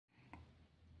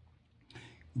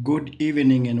Good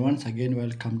evening, and once again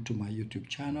welcome to my YouTube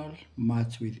channel,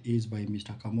 Maths with Ease by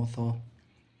Mr. Kamotho.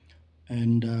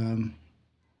 And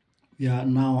we are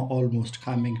now almost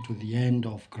coming to the end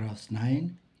of class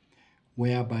 9,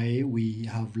 whereby we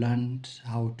have learned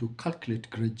how to calculate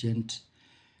gradient,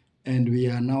 and we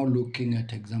are now looking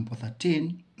at example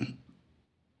 13,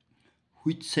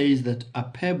 which says that a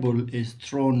pebble is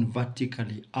thrown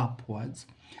vertically upwards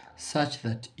such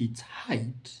that its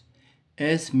height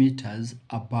s meters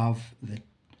above the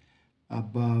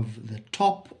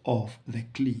top of the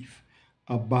cliff,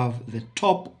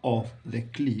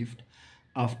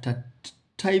 after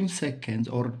time seconds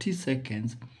or t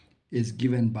seconds is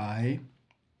given by,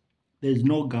 there's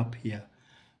no gap here,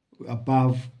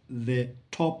 above the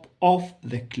top of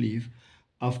the cliff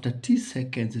after t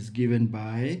seconds is given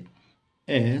by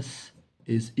s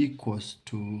is equals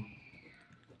to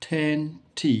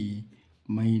 10t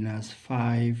minus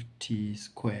 5t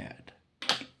squared.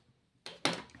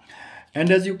 And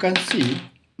as you can see,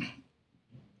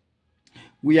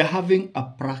 we are having a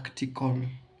practical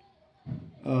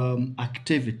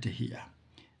activity here.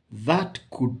 That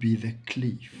could be the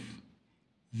cliff.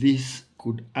 This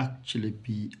could actually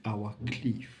be our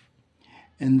cliff.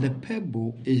 And the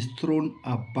pebble is thrown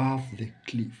above the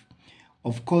cliff.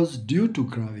 Of course, due to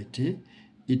gravity,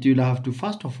 it will have to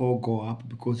first of all go up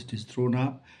because it is thrown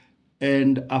up.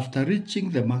 And after reaching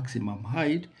the maximum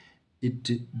height,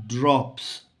 it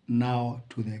drops now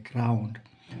to the ground.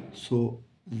 So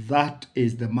that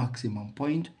is the maximum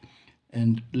point.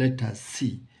 And let us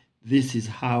see. This is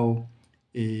how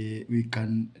we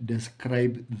can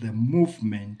describe the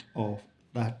movement of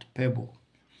that pebble.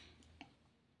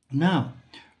 Now,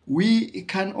 we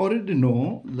can already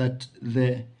know that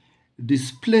the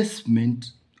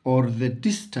displacement or the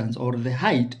distance or the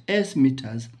height s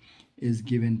meters is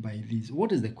given by this.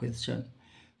 What is the question?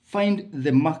 Find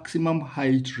the maximum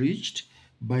height reached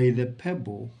by the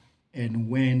pebble and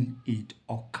when it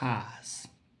occurs.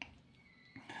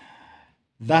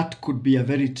 That could be a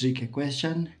very tricky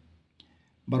question,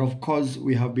 but of course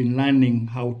we have been learning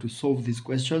how to solve these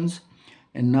questions,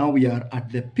 and now we are at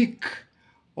the peak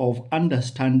of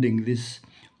understanding this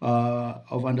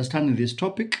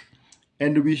topic,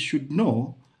 and we should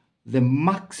know the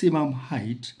maximum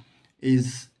height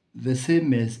is the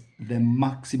same as the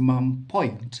maximum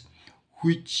point,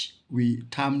 which we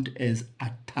termed as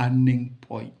a turning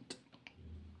point.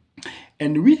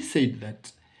 And we said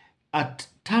that at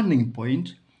turning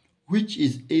point, which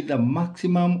is either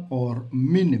maximum or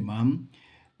minimum,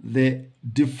 the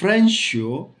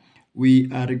differential, we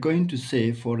are going to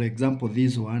say, for example,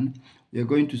 this one, we are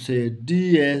going to say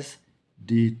ds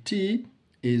dt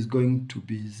is going to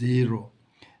be 0.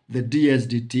 The ds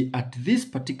dt at this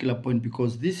particular point,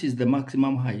 because this is the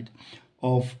maximum height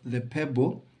of the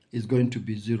pebble, is going to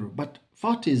be 0. But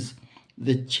what is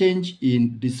the change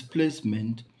in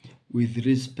displacement with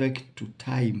respect to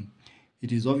time?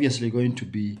 It is obviously going to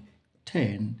be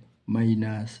 10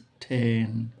 minus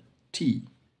 10t.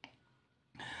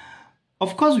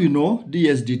 Of course, we know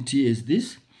ds dt is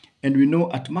this, and we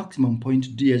know at maximum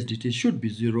point ds dt should be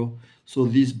 0, so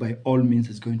this by all means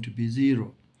is going to be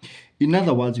 0. In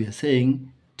other words, we are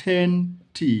saying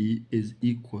 10t is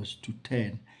equals to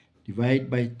 10. Divide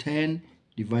by 10,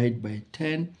 divide by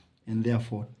 10, and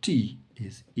therefore t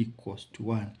is equals to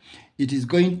 1. It is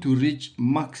going to reach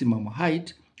maximum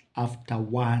height after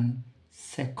 1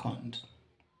 second.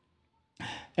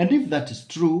 And if that is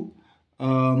true,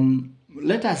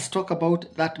 let us talk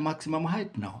about that maximum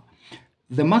height now.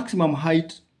 The maximum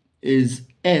height is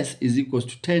s is equals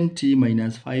to 10t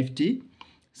minus 5t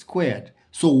squared.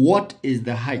 So what is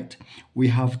the height? We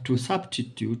have to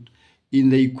substitute in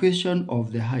the equation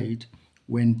of the height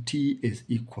when t is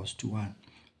equals to 1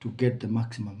 to get the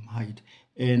maximum height.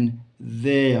 And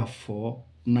therefore,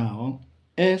 now,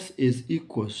 s is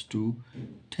equals to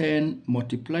 10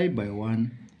 multiplied by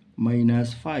 1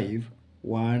 minus 5,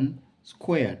 1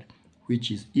 squared, which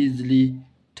is easily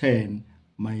 10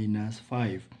 minus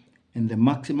 5. And the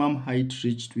maximum height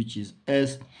reached, which is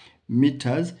s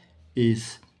meters,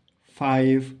 is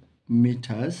 5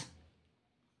 meters.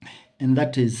 And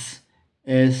that is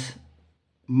s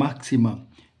maximum.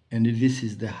 And this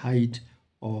is the height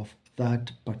of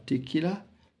that particular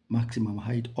maximum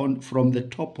height from the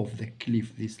top of the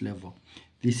cliff, this level.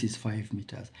 This is 5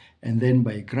 meters. And then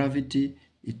by gravity,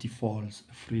 it falls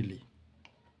freely.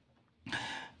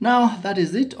 Now, that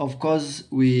is it. Of course,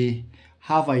 we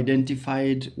have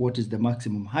identified what is the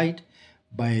maximum height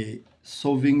by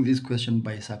solving this question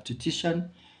by substitution.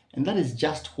 And that is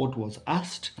just what was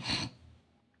asked.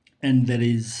 And there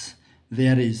is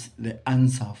the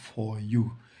answer for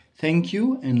you. Thank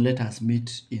you, and let us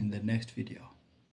meet in the next video.